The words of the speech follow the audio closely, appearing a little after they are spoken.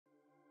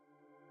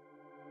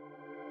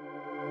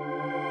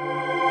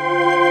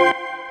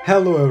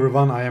Hello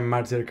everyone, I am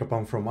Mert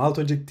Kapan from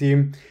Altogic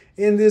team.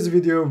 In this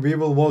video, we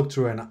will walk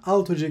through an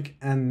Altogic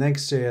and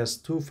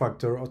Next.js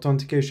two-factor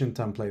authentication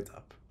template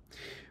app.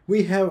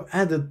 We have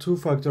added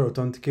two-factor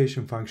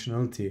authentication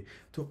functionality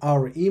to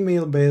our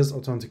email-based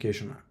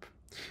authentication app.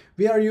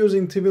 We are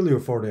using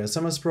Twilio for the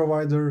SMS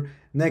provider,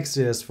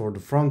 Next.js for the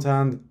front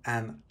end,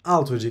 and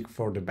Altogic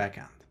for the back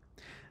end.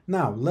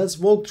 Now, let's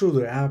walk through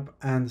the app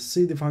and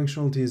see the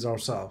functionalities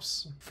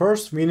ourselves.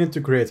 First, we need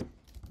to create.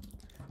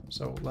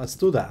 So let's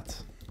do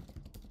that.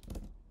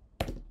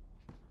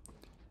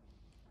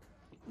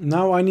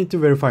 Now I need to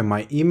verify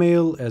my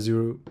email, as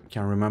you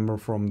can remember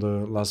from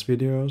the last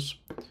videos.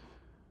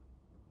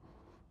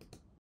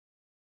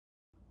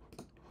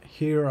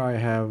 Here I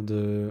have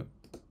the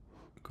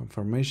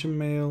confirmation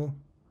mail.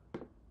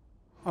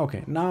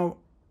 Okay, now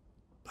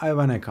I have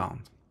an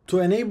account. To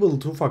enable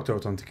two-factor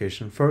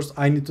authentication, first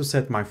I need to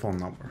set my phone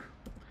number.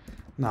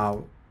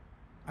 Now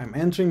I'm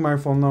entering my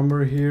phone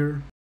number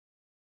here.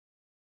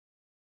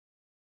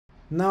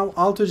 Now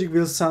Altogic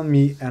will send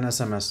me an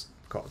SMS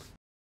code.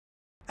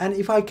 And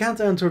if I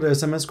can't enter the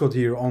SMS code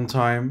here on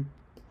time,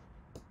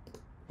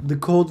 the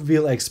code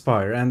will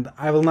expire and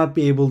I will not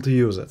be able to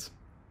use it.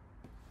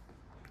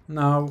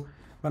 Now,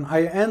 when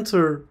I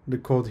enter the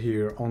code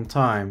here on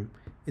time,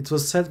 it will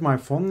set my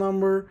phone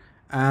number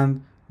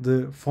and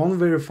the phone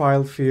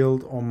verified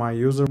field on my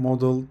user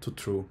model to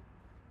true.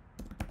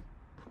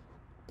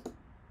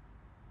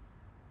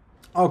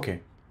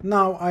 Okay,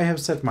 now I have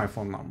set my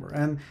phone number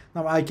and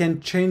now I can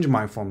change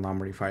my phone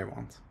number if I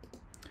want.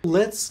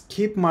 Let's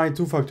keep my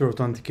two-factor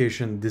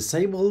authentication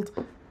disabled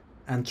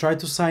and try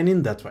to sign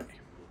in that way.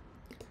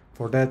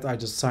 For that, I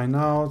just sign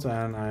out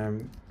and I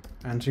am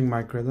entering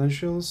my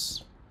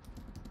credentials.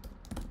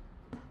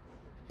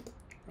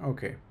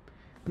 Okay,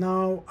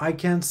 now I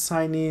can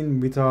sign in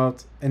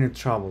without any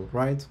trouble,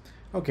 right?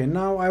 Okay,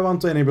 now I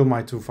want to enable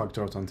my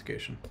two-factor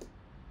authentication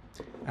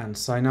and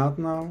sign out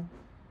now.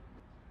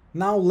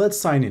 Now let's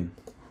sign in.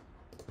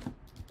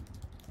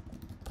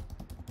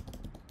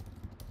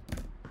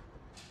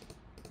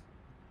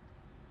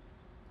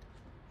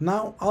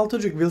 Now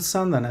Altogic will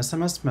send an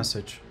SMS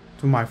message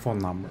to my phone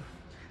number.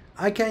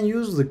 I can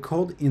use the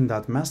code in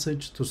that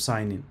message to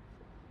sign in.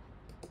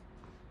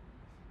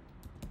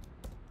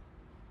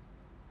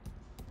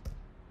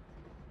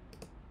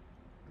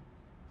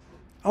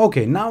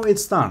 Okay, now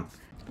it's done.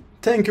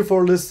 Thank you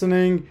for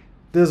listening.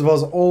 This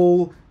was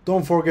all.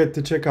 Don't forget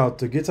to check out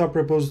the GitHub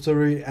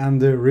repository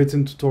and the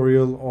written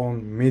tutorial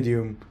on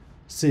Medium.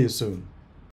 See you soon.